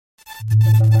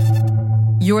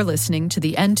You're listening to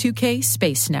the N2K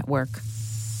Space Network.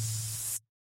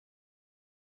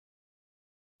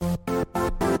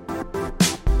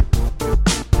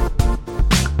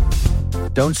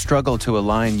 Don't struggle to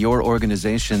align your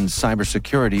organization's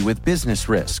cybersecurity with business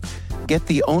risk. Get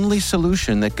the only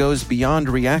solution that goes beyond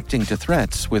reacting to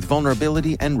threats with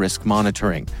vulnerability and risk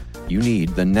monitoring. You need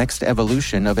the next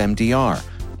evolution of MDR,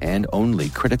 and only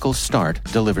Critical Start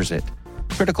delivers it.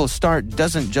 Critical Start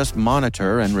doesn't just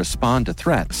monitor and respond to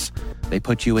threats. They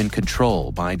put you in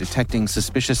control by detecting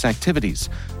suspicious activities,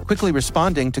 quickly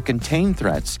responding to contain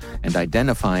threats, and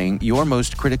identifying your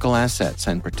most critical assets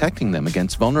and protecting them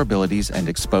against vulnerabilities and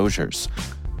exposures.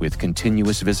 With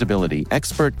continuous visibility,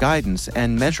 expert guidance,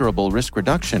 and measurable risk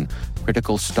reduction,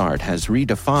 Critical Start has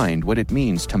redefined what it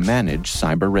means to manage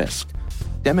cyber risk.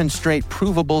 Demonstrate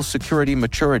provable security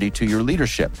maturity to your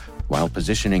leadership while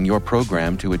positioning your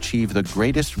program to achieve the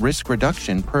greatest risk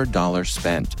reduction per dollar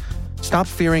spent. Stop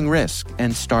fearing risk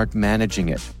and start managing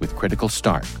it with Critical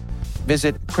Start.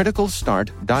 Visit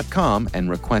criticalstart.com and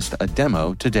request a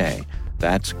demo today.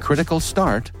 That's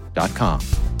criticalstart.com.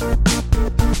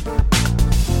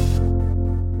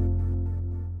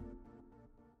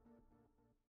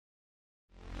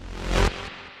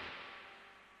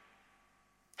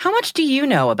 How much do you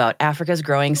know about Africa's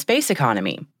growing space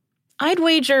economy? I'd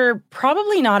wager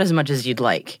probably not as much as you'd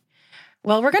like.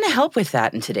 Well, we're going to help with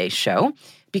that in today's show,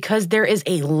 because there is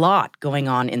a lot going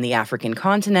on in the African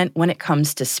continent when it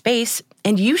comes to space,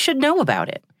 and you should know about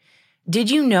it.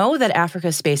 Did you know that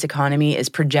Africa's space economy is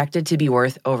projected to be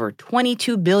worth over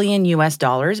 $22 billion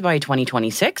by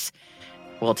 2026?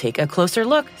 We'll take a closer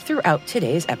look throughout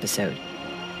today's episode.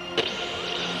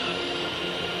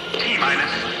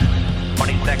 T-minus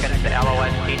 20 seconds to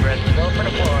LOS speed rest. Go for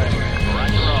deploy.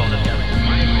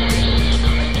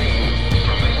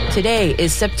 Today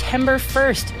is September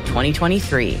 1st,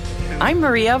 2023. I'm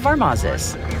Maria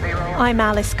Varmazis. I'm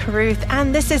Alice Carruth,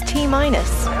 and this is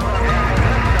T-minus.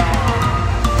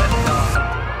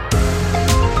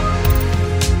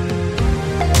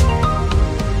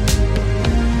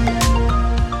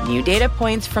 New data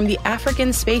points from the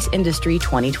African Space Industry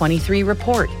 2023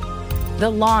 report. The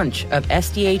launch of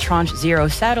SDA Tranche 0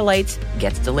 satellites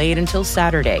gets delayed until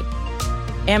Saturday.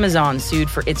 Amazon sued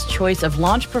for its choice of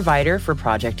launch provider for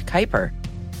Project Kuiper.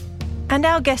 And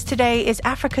our guest today is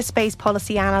Africa Space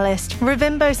Policy Analyst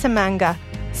Ruvimbo Semanga.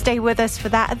 Stay with us for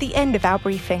that at the end of our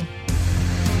briefing.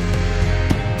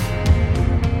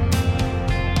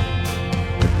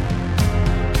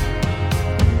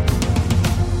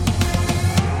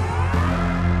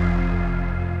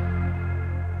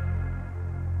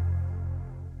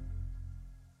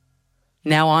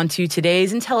 Now on to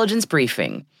today's intelligence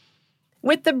briefing.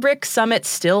 With the BRICS summit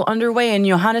still underway in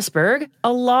Johannesburg,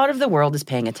 a lot of the world is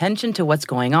paying attention to what's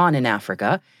going on in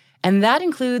Africa, and that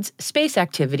includes space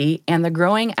activity and the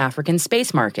growing African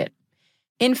space market.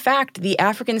 In fact, the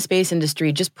African space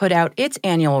industry just put out its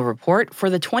annual report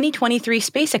for the 2023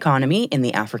 space economy in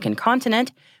the African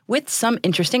continent with some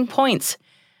interesting points.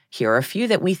 Here are a few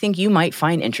that we think you might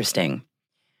find interesting.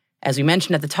 As we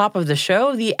mentioned at the top of the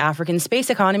show, the African space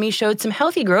economy showed some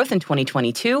healthy growth in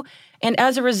 2022, and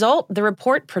as a result, the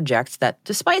report projects that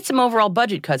despite some overall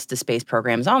budget cuts to space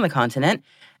programs on the continent,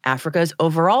 Africa's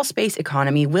overall space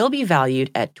economy will be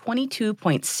valued at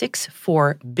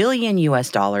 $22.64 billion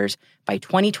by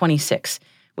 2026,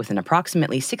 with an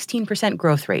approximately 16%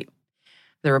 growth rate.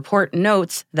 The report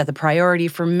notes that the priority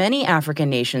for many African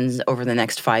nations over the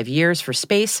next 5 years for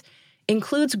space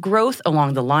includes growth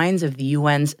along the lines of the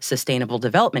UN's Sustainable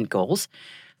Development Goals,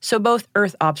 so both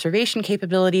Earth observation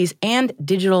capabilities and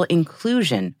digital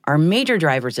inclusion are major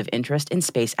drivers of interest in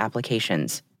space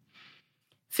applications.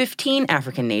 15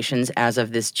 African nations as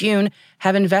of this June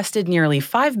have invested nearly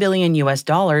 $5 billion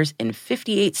in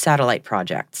 58 satellite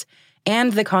projects,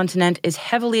 and the continent is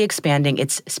heavily expanding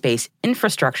its space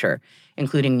infrastructure,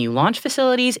 including new launch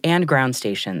facilities and ground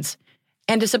stations.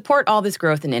 And to support all this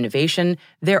growth and innovation,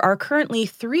 there are currently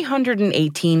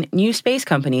 318 new space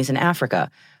companies in Africa,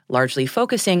 largely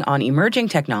focusing on emerging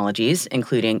technologies,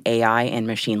 including AI and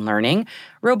machine learning,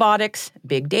 robotics,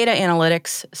 big data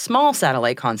analytics, small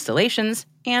satellite constellations,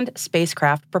 and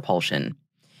spacecraft propulsion.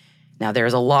 Now,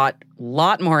 there's a lot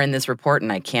more in this report,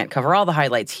 and I can't cover all the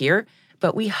highlights here,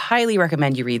 but we highly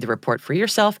recommend you read the report for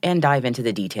yourself and dive into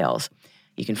the details.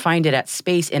 You can find it at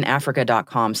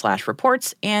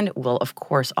spaceinafrica.com/reports, and we'll, of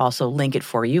course, also link it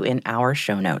for you in our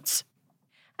show notes.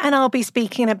 And I'll be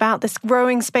speaking about this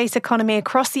growing space economy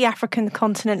across the African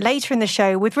continent later in the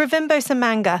show with Ruvimbo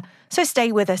Semanga, so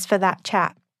stay with us for that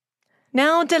chat.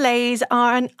 Now, delays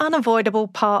are an unavoidable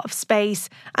part of space,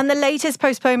 and the latest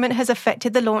postponement has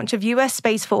affected the launch of US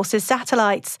Space Force's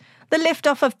satellites. The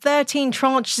liftoff of 13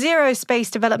 Tranche 0 Space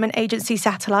Development Agency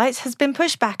satellites has been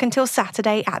pushed back until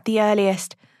Saturday at the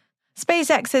earliest.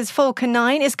 SpaceX's Falcon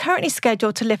 9 is currently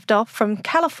scheduled to lift off from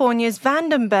California's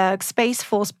Vandenberg Space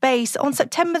Force Base on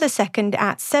September the 2nd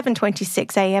at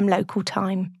 7:26 a.m. local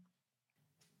time.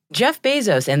 Jeff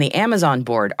Bezos and the Amazon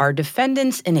board are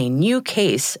defendants in a new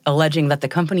case alleging that the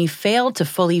company failed to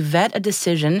fully vet a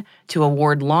decision to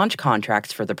award launch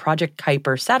contracts for the Project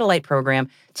Kuiper satellite program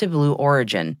to Blue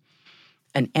Origin.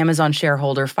 An Amazon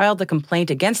shareholder filed the complaint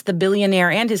against the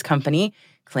billionaire and his company,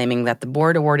 claiming that the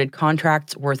board awarded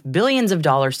contracts worth billions of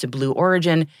dollars to Blue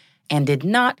Origin and did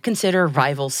not consider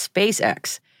rival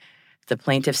SpaceX. The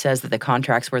plaintiff says that the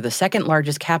contracts were the second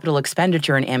largest capital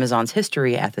expenditure in Amazon's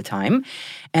history at the time,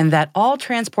 and that all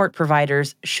transport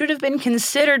providers should have been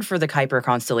considered for the Kuiper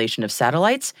constellation of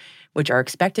satellites, which are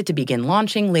expected to begin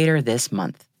launching later this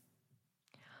month.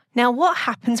 Now, what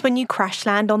happens when you crash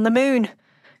land on the moon?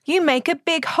 You make a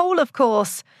big hole, of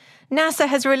course. NASA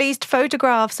has released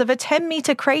photographs of a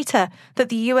 10-meter crater that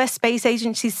the US Space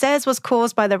Agency says was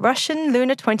caused by the Russian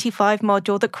Luna 25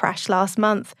 module that crashed last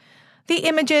month. The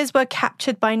images were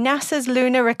captured by NASA's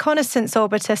Lunar Reconnaissance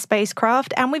Orbiter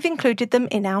spacecraft, and we've included them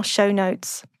in our show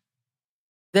notes.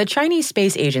 The Chinese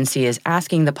Space Agency is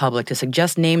asking the public to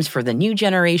suggest names for the new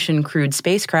generation crewed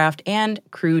spacecraft and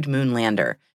crewed moon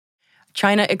lander.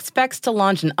 China expects to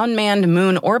launch an unmanned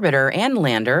moon orbiter and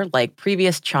lander like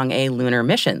previous Chang'e lunar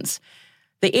missions.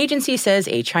 The agency says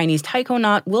a Chinese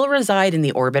taikonaut will reside in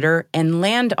the orbiter and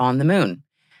land on the moon.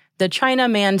 The China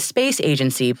Manned Space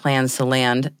Agency plans to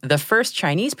land the first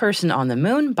Chinese person on the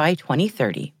moon by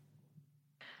 2030.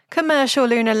 Commercial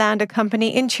lunar lander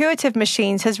company Intuitive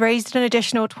Machines has raised an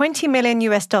additional $20 million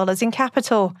in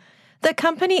capital. The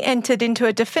company entered into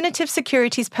a definitive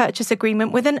securities purchase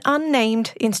agreement with an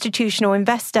unnamed institutional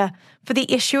investor for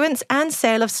the issuance and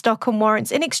sale of stock and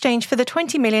warrants in exchange for the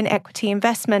 $20 million equity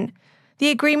investment. The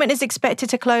agreement is expected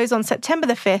to close on September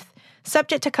the 5th,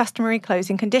 subject to customary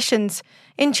closing conditions.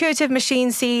 Intuitive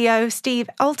Machines CEO Steve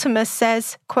Altemus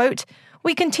says, quote,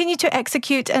 "We continue to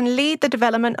execute and lead the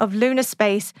development of lunar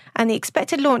space and the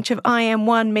expected launch of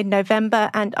IM-1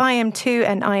 mid-November and IM-2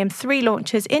 and IM-3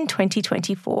 launches in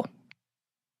 2024.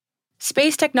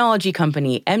 Space technology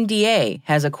company MDA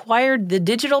has acquired the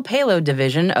digital payload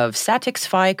division of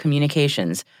SatixFy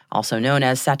Communications, also known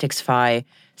as SatixFy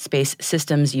Space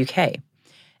Systems UK.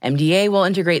 MDA will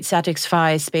integrate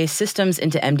SatixFy Space Systems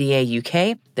into MDA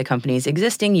UK, the company's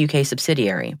existing UK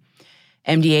subsidiary.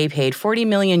 MDA paid $40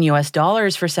 million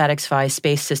for SatixFy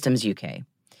Space Systems UK.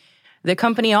 The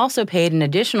company also paid an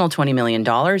additional $20 million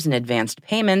in advanced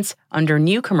payments under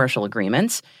new commercial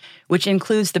agreements, which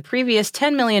includes the previous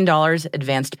 $10 million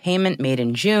advanced payment made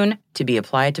in June to be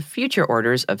applied to future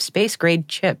orders of space-grade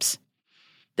chips.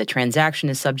 The transaction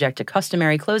is subject to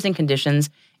customary closing conditions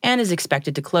and is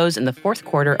expected to close in the fourth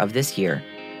quarter of this year.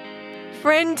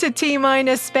 Friend to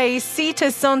T-Minus Space, Sita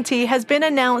Sonti has been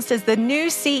announced as the new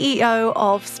CEO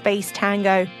of Space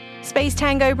Tango. Space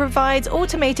Tango provides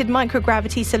automated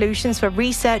microgravity solutions for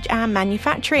research and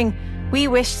manufacturing. We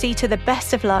wish Sita the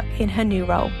best of luck in her new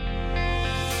role.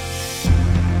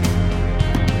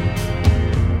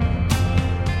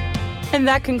 And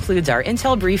that concludes our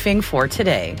Intel briefing for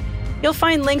today. You'll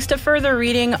find links to further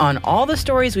reading on all the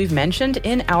stories we've mentioned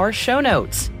in our show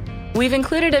notes. We've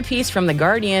included a piece from The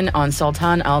Guardian on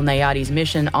Sultan al-Nayadi's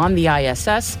mission on the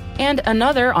ISS and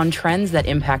another on trends that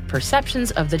impact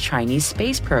perceptions of the Chinese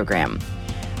space program.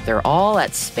 They're all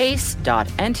at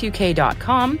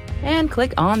space.n2k.com and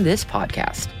click on this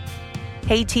podcast.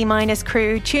 Hey T-Minus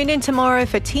crew, tune in tomorrow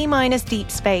for T-Minus Deep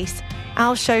Space,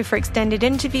 our show for extended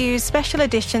interviews, special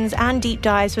editions, and deep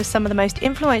dives with some of the most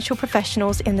influential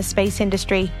professionals in the space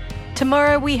industry.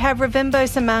 Tomorrow we have Ravimbo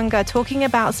Samanga talking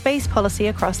about space policy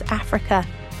across Africa.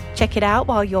 Check it out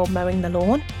while you're mowing the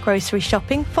lawn, grocery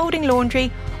shopping, folding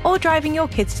laundry, or driving your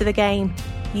kids to the game.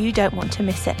 You don't want to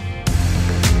miss it.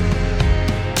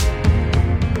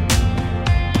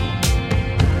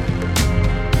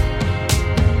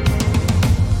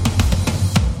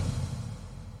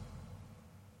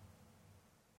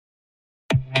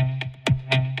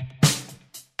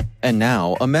 And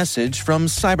now, a message from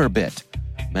Cyberbit.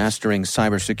 Mastering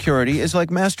cybersecurity is like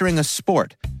mastering a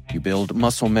sport. You build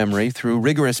muscle memory through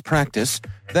rigorous practice,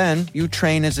 then you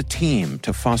train as a team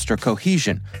to foster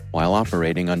cohesion while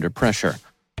operating under pressure.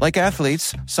 Like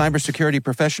athletes, cybersecurity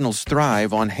professionals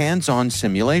thrive on hands-on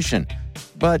simulation.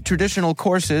 But traditional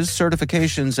courses,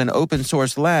 certifications, and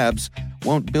open-source labs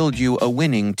won't build you a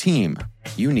winning team.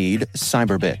 You need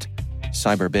Cyberbit.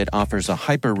 Cyberbit offers a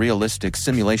hyper-realistic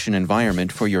simulation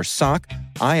environment for your SOC,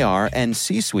 IR, and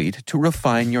C-suite to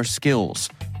refine your skills,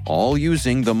 all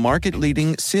using the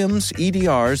market-leading SIMs,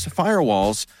 EDRs,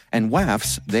 firewalls, and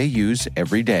WAFs they use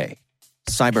every day.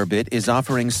 Cyberbit is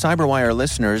offering CyberWire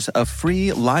listeners a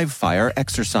free live-fire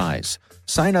exercise.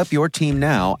 Sign up your team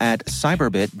now at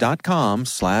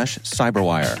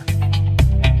cyberbit.com/cyberwire.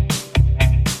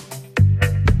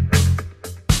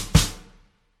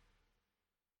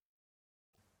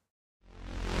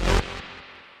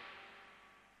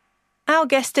 Our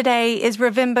guest today is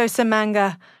Revimbo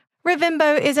Semanga.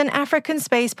 Revimbo is an African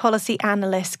space policy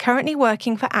analyst currently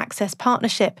working for Access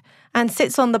Partnership and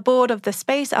sits on the board of the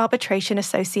Space Arbitration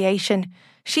Association.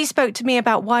 She spoke to me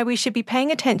about why we should be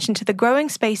paying attention to the growing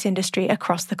space industry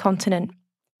across the continent.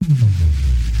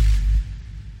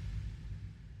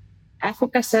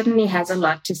 Africa certainly has a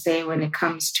lot to say when it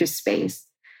comes to space.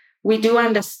 We do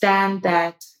understand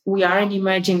that we are an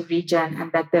emerging region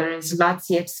and that there is lots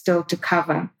yet still to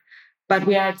cover. But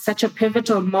we are at such a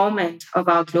pivotal moment of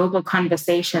our global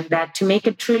conversation that to make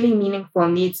it truly meaningful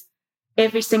needs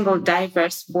every single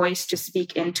diverse voice to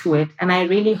speak into it. And I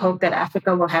really hope that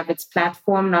Africa will have its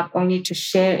platform not only to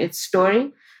share its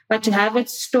story, but to have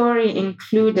its story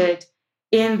included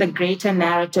in the greater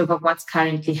narrative of what's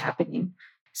currently happening.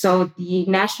 So the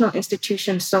national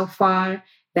institution so far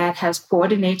that has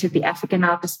coordinated the African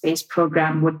Outer Space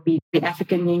Program would be the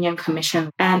African Union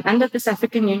Commission. And under this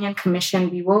African Union Commission,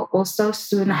 we will also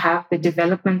soon have the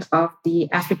development of the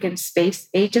African Space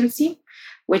Agency,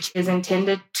 which is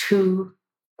intended to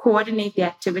coordinate the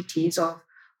activities of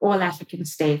all African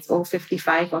states, all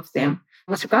 55 of them.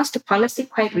 With regards to policy,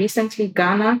 quite recently,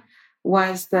 Ghana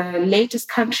was the latest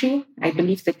country, I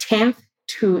believe the 10th,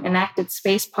 to enact its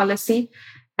space policy.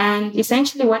 And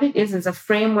essentially what it is a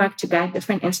framework to guide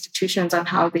different institutions on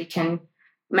how they can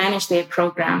manage their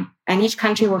program. And each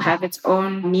country will have its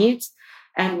own needs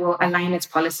and will align its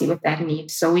policy with that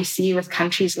need. So we see with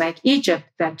countries like Egypt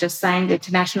that just signed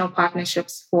international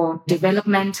partnerships for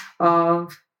development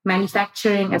of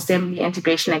manufacturing, assembly,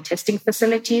 integration, and testing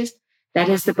facilities. That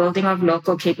is the building of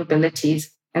local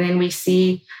capabilities. And then we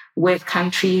see with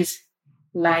countries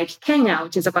like Kenya,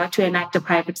 which is about to enact a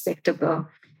private sector bill,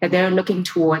 that they're looking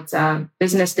towards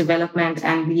business development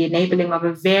and the enabling of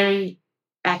a very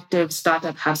active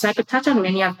startup hub. So I could touch on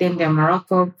many of them. They're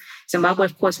Morocco. Zimbabwe,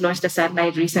 of course, launched a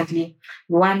satellite recently.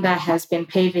 Rwanda has been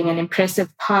paving an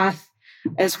impressive path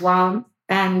as well.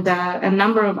 And a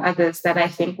number of others that I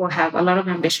think will have a lot of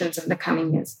ambitions in the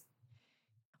coming years.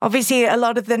 Obviously, a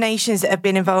lot of the nations that have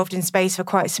been involved in space for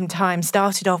quite some time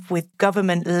started off with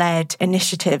government-led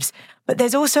initiatives, but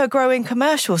there's also a growing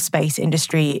commercial space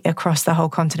industry across the whole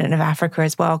continent of Africa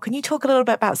as well. Can you talk a little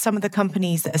bit about some of the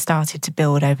companies that have started to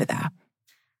build over there?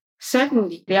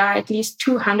 Certainly. There are at least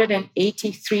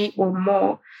 283 or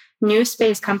more new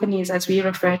space companies, as we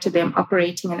refer to them,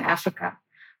 operating in Africa.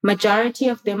 Majority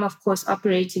of them, of course,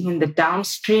 operating in the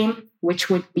downstream,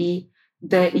 which would be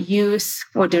the use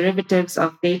or derivatives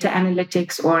of data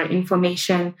analytics or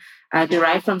information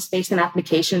derived from space and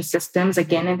application systems,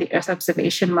 again, in the Earth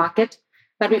observation market.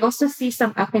 But we also see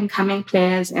some up-and-coming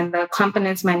players in the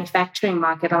components manufacturing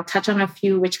market. I'll touch on a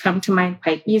few which come to mind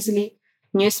quite easily.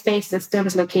 New Space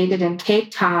Systems, located in Cape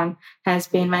Town, has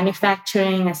been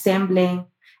manufacturing, assembling,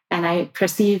 and I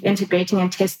perceive integrating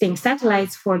and testing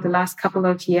satellites for the last couple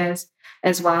of years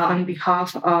as well on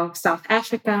behalf of South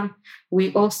Africa.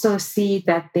 We also see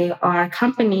that there are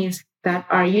companies that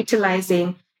are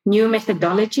utilizing new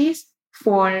methodologies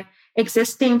for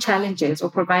existing challenges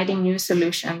or providing new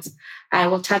solutions. I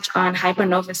will touch on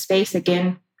Hypernova Space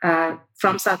again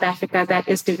from South Africa that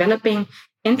is developing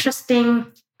interesting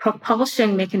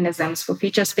propulsion mechanisms for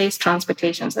future space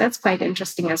transportation. So that's quite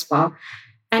interesting as well.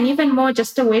 And even more,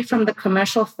 just away from the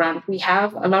commercial front, we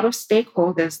have a lot of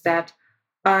stakeholders that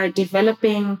are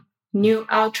developing new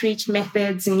outreach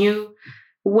methods, new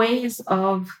ways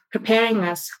of preparing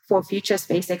us for future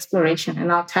space exploration.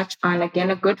 And I'll touch on, again,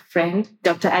 a good friend,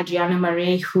 Dr. Adriana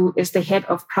Marais, who is the head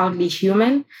of Proudly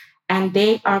Human. And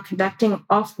they are conducting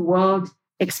off-world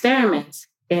experiments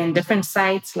in different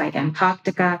sites like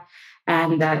Antarctica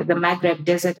and the Maghreb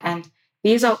Desert. And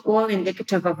these are all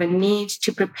indicative of a need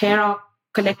to prepare our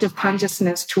collective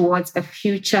consciousness towards a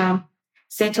future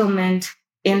settlement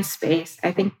in space.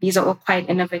 I think these are all quite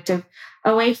innovative.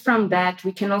 Away from that,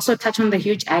 we can also touch on the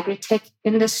huge agri-tech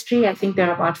industry. I think there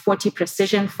are about 40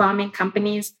 precision farming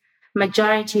companies,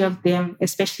 majority of them,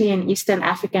 especially in Eastern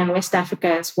Africa and West Africa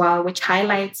as well, which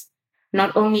highlights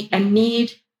not only a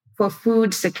need for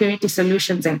food security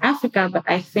solutions in Africa, but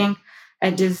I think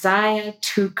a desire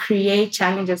to create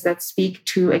challenges that speak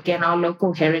to, again, our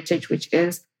local heritage, which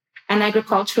is an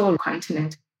agricultural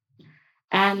continent.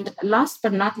 And last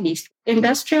but not least,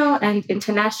 industrial and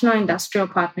international industrial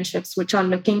partnerships, which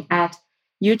are looking at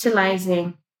utilizing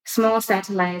small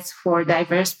satellites for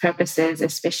diverse purposes,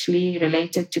 especially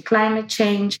related to climate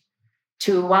change,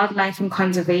 to wildlife and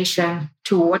conservation,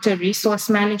 to water resource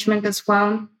management as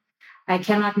well. I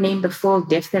cannot name the full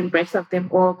depth and breadth of them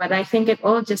all, but I think it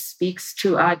all just speaks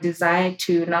to our desire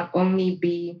to not only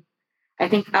be, I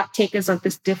think, uptakers of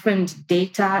this different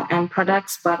data and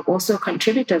products, but also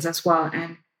contributors as well.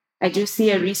 And I do see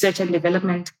a research and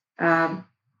development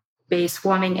base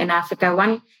forming in Africa.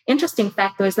 One interesting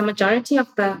fact, though, is the majority of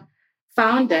the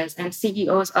founders and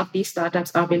CEOs of these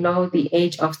startups are below the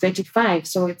age of 35.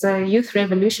 So it's a youth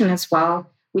revolution as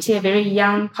well. We see a very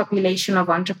young population of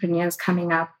entrepreneurs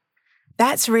coming up.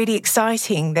 That's really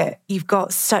exciting that you've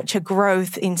got such a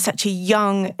growth in such a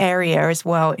young area as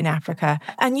well in Africa.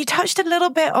 And you touched a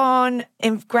little bit on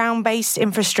ground-based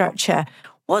infrastructure.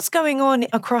 What's going on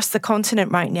across the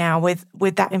continent right now with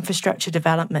that infrastructure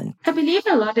development? I believe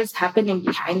a lot is happening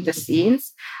behind the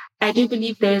scenes. I do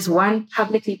believe there's one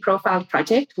publicly profiled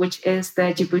project, which is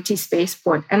the Djibouti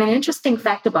Spaceport. And an interesting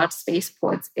fact about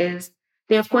spaceports is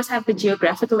they, of course, have the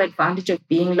geographical advantage of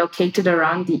being located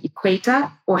around the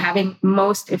equator or having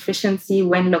most efficiency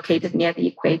when located near the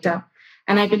equator.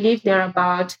 And I believe there are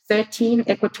about 13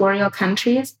 equatorial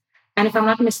countries. And if I'm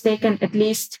not mistaken, at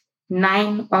least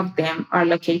 9 of them are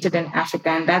located in Africa.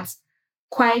 And that's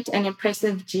quite an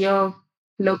impressive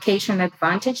geolocation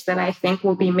advantage that I think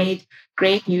will be made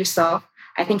great use of.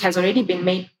 I think has already been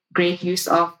made great use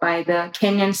of by the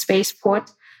Kenyan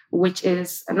spaceport, which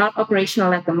is not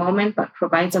operational at the moment, but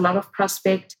provides a lot of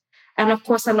prospect. And of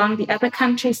course, along the other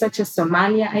countries, such as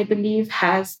Somalia, I believe,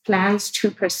 has plans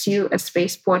to pursue a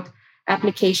spaceport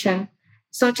application.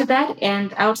 So to that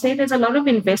end, I would say there's a lot of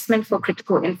investment for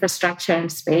critical infrastructure in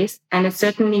space, and it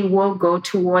certainly will go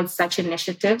towards such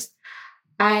initiatives.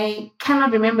 I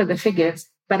cannot remember the figures,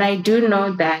 but I do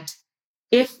know that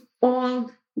if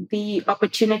all the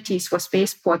opportunities for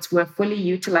spaceports were fully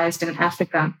utilized in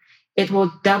Africa, it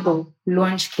will double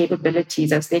launch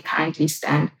capabilities as they currently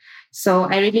stand. So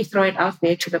I really throw it out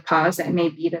there to the powers that may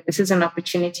be that this is an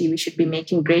opportunity we should be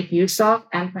making great use of,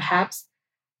 and perhaps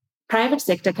private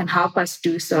sector can help us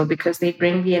do so because they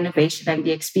bring the innovation and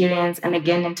the experience. And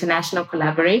again, international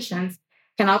collaborations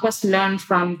can help us learn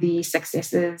from the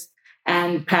successes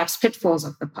and perhaps pitfalls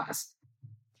of the past.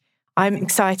 I'm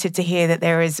excited to hear that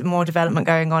there is more development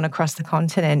going on across the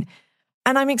continent.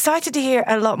 And I'm excited to hear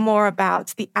a lot more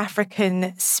about the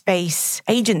African Space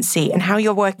Agency and how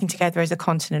you're working together as a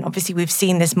continent. Obviously, we've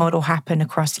seen this model happen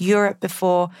across Europe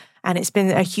before, and it's been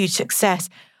a huge success.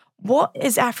 What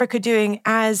is Africa doing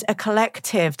as a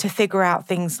collective to figure out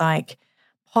things like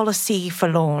policy for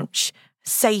launch,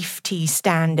 safety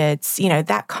standards,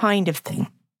 that kind of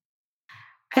thing?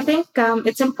 I think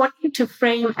it's important to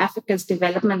frame Africa's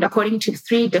development according to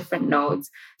 3 different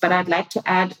nodes, but I'd like to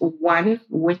add one,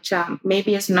 which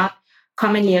maybe is not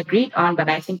commonly agreed on, but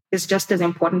I think is just as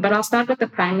important. But I'll start with the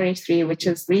primary 3, which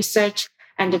is research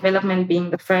and development being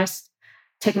the first,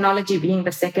 technology being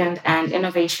the second, and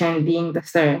innovation being the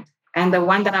third. And the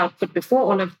one that I would put before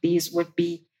all of these would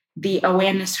be the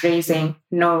awareness raising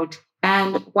node.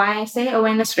 And why I say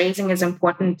awareness raising is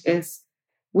important is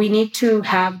we need to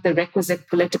have the requisite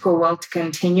political will to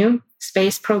continue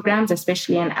space programs,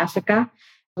 especially in Africa.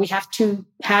 We have to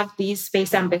have these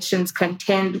space ambitions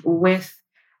contend with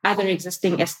other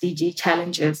existing SDG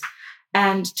challenges.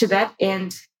 And to that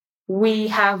end, we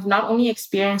have not only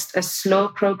experienced a slow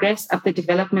progress up the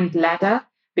development ladder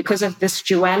because of this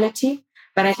duality,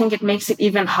 but I think it makes it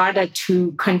even harder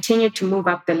to continue to move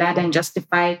up the ladder and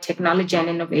justify technology and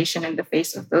innovation in the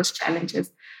face of those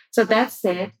challenges. So that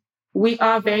said, we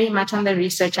are very much on the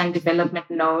research and development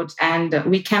node, and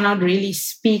we cannot really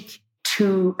speak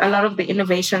to a lot of the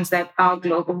innovations that our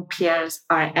global peers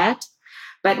are at.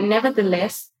 But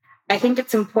nevertheless, I think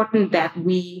it's important that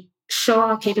we show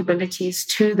our capabilities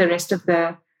to the rest of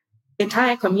the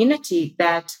entire community,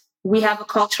 that we have a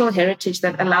cultural heritage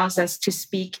that allows us to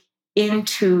speak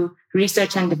into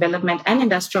research and development and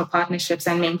industrial partnerships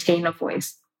and maintain a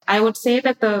voice. I would say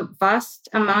that the vast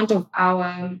amount of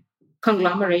our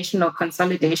conglomeration or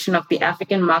consolidation of the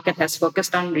African market has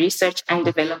focused on research and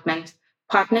development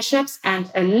partnerships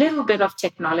and a little bit of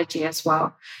technology as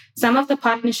well. Some of the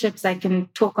partnerships I can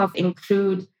talk of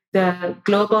include the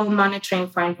Global Monitoring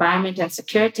for Environment and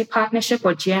Security Partnership,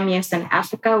 or GMES in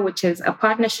Africa, which is a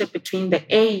partnership between the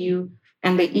AU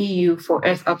and the EU for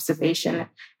Earth observation.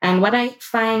 And what I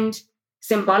find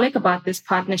symbolic about this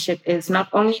partnership is not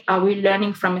only are we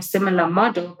learning from a similar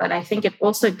model, but I think it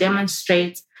also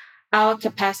demonstrates our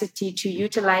capacity to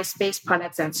utilize space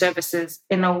products and services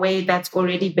in a way that's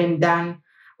already been done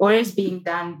or is being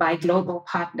done by global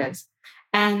partners.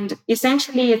 And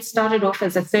essentially, it started off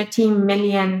as a 13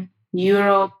 million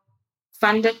euro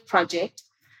funded project,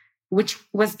 which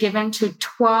was given to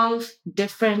 12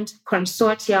 different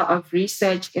consortia of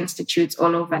research institutes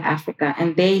all over Africa.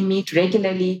 And they meet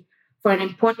regularly for an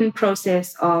important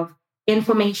process of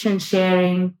information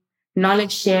sharing,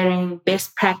 knowledge sharing,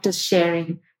 best practice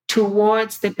sharing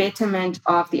towards the betterment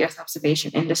of the Earth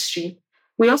observation industry.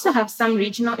 We also have some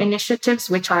regional initiatives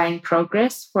which are in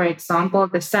progress. For example,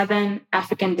 the Southern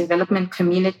African Development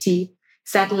Community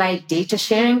Satellite Data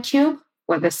Sharing Cube,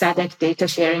 or the SADC Data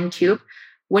Sharing Cube,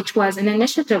 which was an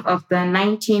initiative of the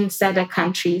 19 SADC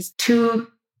countries to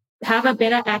have a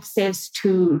better access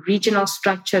to regional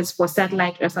structures for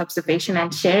satellite Earth observation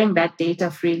and sharing that data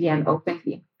freely and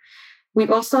openly. We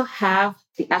also have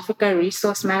the Africa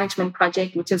Resource Management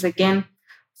Project, which is, again,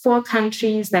 4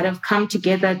 countries that have come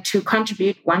together to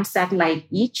contribute 1 satellite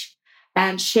each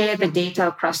and share the data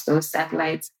across those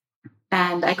satellites.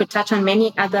 And I could touch on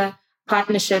many other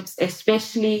partnerships,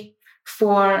 especially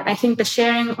for, I think, the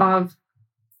sharing of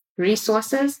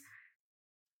resources,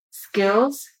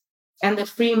 skills, and the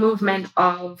free movement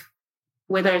of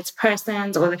whether it's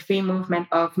persons or the free movement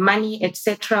of money,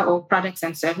 etc., or products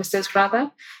and services,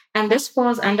 rather. And this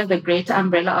falls under the greater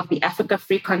umbrella of the Africa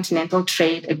Free Continental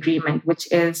Trade Agreement, which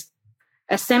is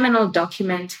a seminal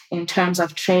document in terms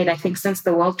of trade, I think, since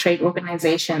the World Trade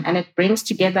Organization. And it brings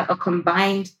together a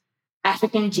combined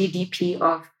African GDP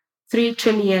of $3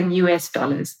 trillion.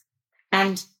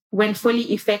 And when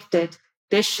fully effected,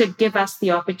 this should give us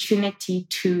the opportunity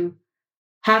to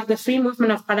have the free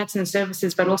movement of products and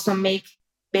services, but also make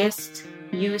best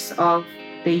use of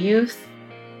the youth,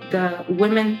 the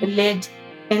women-led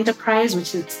enterprise,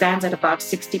 which stands at about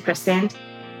 60%.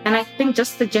 And I think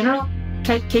just the general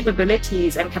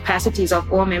capabilities and capacities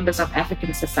of all members of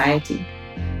African society.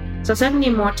 So certainly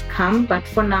more to come, but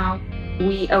for now,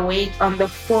 we await on the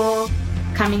full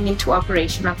coming into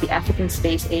operation of the African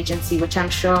Space Agency, which I'm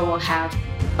sure will have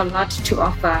a lot to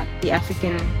offer the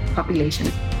African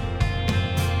population.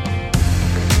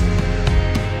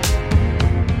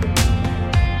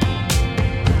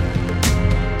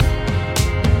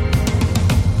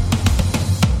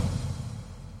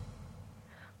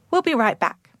 We'll be right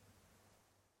back.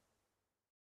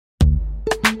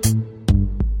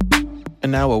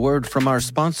 And now a word from our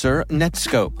sponsor,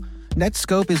 Netskope.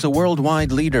 Netskope is a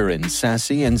worldwide leader in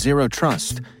SASE and Zero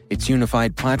Trust. Its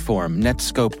unified platform,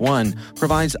 Netskope One,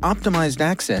 provides optimized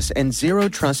access and Zero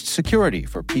Trust security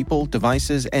for people,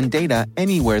 devices, and data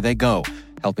anywhere they go,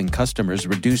 helping customers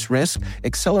reduce risk,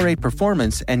 accelerate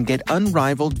performance, and get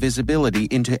unrivaled visibility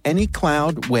into any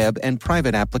cloud, web, and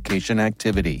private application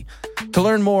activity. To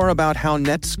learn more about how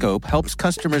Netskope helps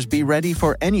customers be ready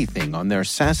for anything on their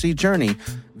SASE journey,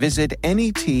 visit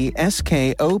netskope.com.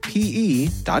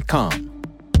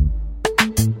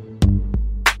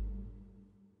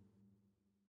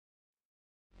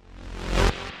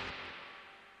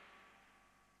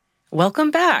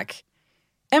 Welcome back.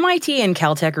 MIT and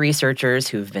Caltech researchers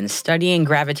who've been studying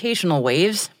gravitational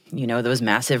waves, those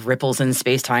massive ripples in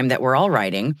space-time that we're all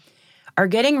riding, are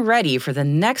getting ready for the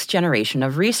next generation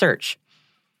of research.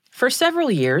 For several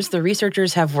years, the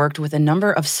researchers have worked with a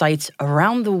number of sites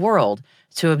around the world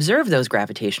to observe those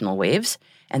gravitational waves,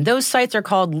 and those sites are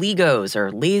called LIGOs,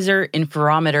 or Laser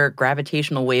Interferometer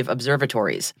Gravitational Wave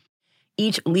Observatories.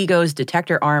 Each LIGO's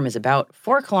detector arm is about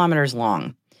 4 kilometers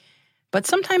long. But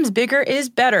sometimes bigger is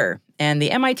better, and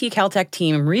the MIT Caltech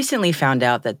team recently found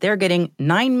out that they're getting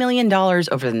 $9 million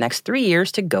over the next 3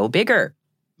 years to go bigger.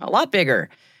 A lot bigger.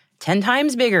 10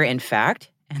 times bigger, in fact,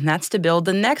 and that's to build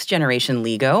the next generation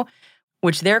LIGO,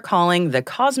 which they're calling the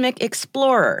Cosmic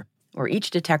Explorer, where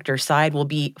each detector side will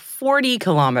be 40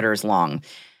 kilometers long.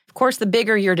 Of course, the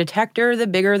bigger your detector, the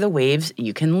bigger the waves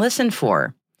you can listen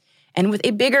for. And with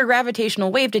a bigger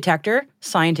gravitational wave detector,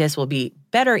 scientists will be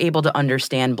better able to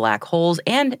understand black holes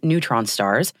and neutron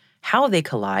stars, how they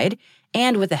collide,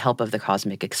 and with the help of the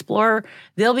Cosmic Explorer,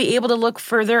 they'll be able to look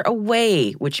further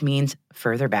away, which means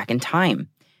further back in time.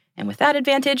 And with that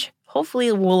advantage,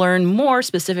 hopefully we'll learn more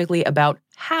specifically about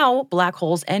how black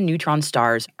holes and neutron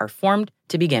stars are formed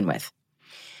to begin with.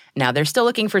 Now, they're still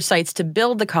looking for sites to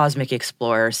build the Cosmic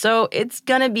Explorer, so it's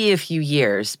gonna be a few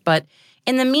years, but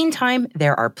in the meantime,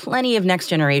 there are plenty of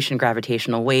next-generation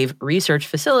gravitational wave research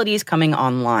facilities coming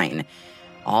online.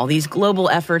 All these global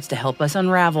efforts to help us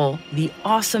unravel the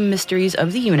awesome mysteries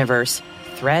of the universe,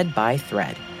 thread by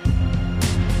thread.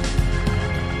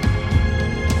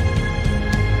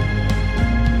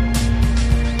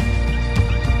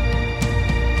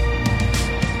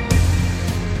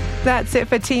 That's it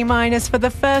for T-Minus for the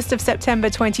 1st of September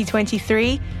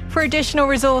 2023. For additional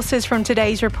resources from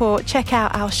today's report, check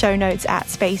out our show notes at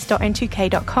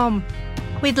space.n2k.com.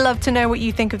 We'd love to know what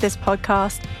you think of this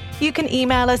podcast. You can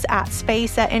email us at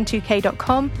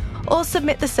space@n2k.com or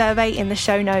submit the survey in the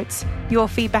show notes. Your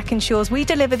feedback ensures we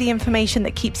deliver the information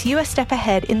that keeps you a step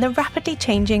ahead in the rapidly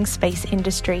changing space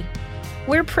industry.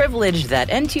 We're privileged that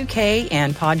N2K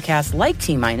and podcasts like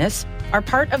T-Minus are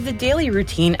part of the daily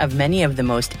routine of many of the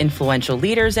most influential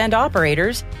leaders and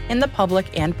operators in the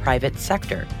public and private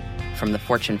sector, from the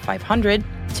Fortune 500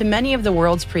 to many of the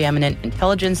world's preeminent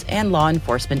intelligence and law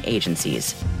enforcement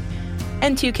agencies.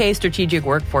 N2K Strategic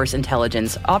Workforce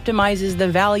Intelligence optimizes the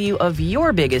value of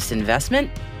your biggest investment,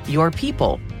 your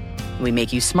people. We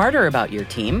make you smarter about your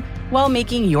team while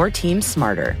making your team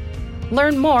smarter.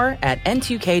 Learn more at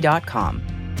n2k.com.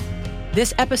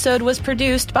 This episode was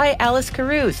produced by Alice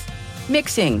Carruth,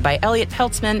 mixing by Elliot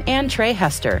Peltzman and Trey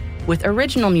Hester, with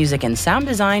original music and sound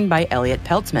design by Elliot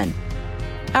Peltzman.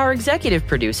 Our executive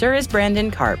producer is Brandon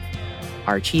Karp.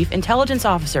 Our chief intelligence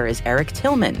officer is Eric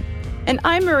Tillman. And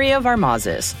I'm Maria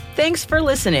Varmazes. Thanks for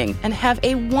listening and have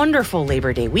a wonderful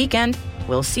Labor Day weekend.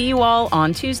 We'll see you all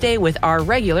on Tuesday with our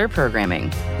regular programming.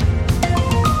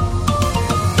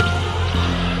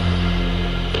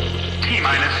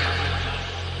 T-minus.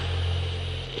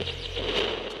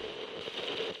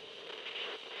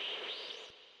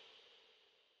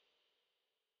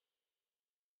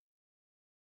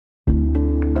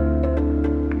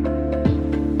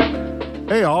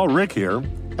 Hey all, Rick here.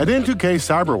 At N2K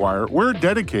Cyberwire, we're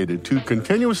dedicated to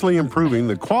continuously improving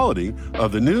the quality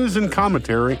of the news and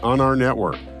commentary on our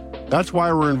network. That's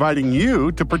why we're inviting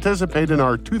you to participate in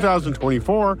our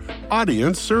 2024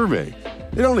 audience survey.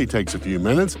 It only takes a few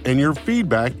minutes, and your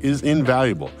feedback is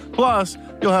invaluable. Plus,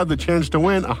 you'll have the chance to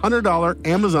win a $100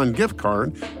 Amazon gift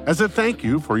card as a thank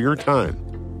you for your time.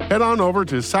 Head on over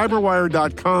to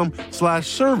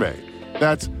cyberwire.com/survey.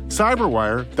 That's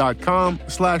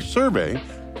cyberwire.com/survey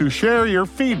to share your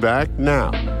feedback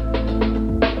now.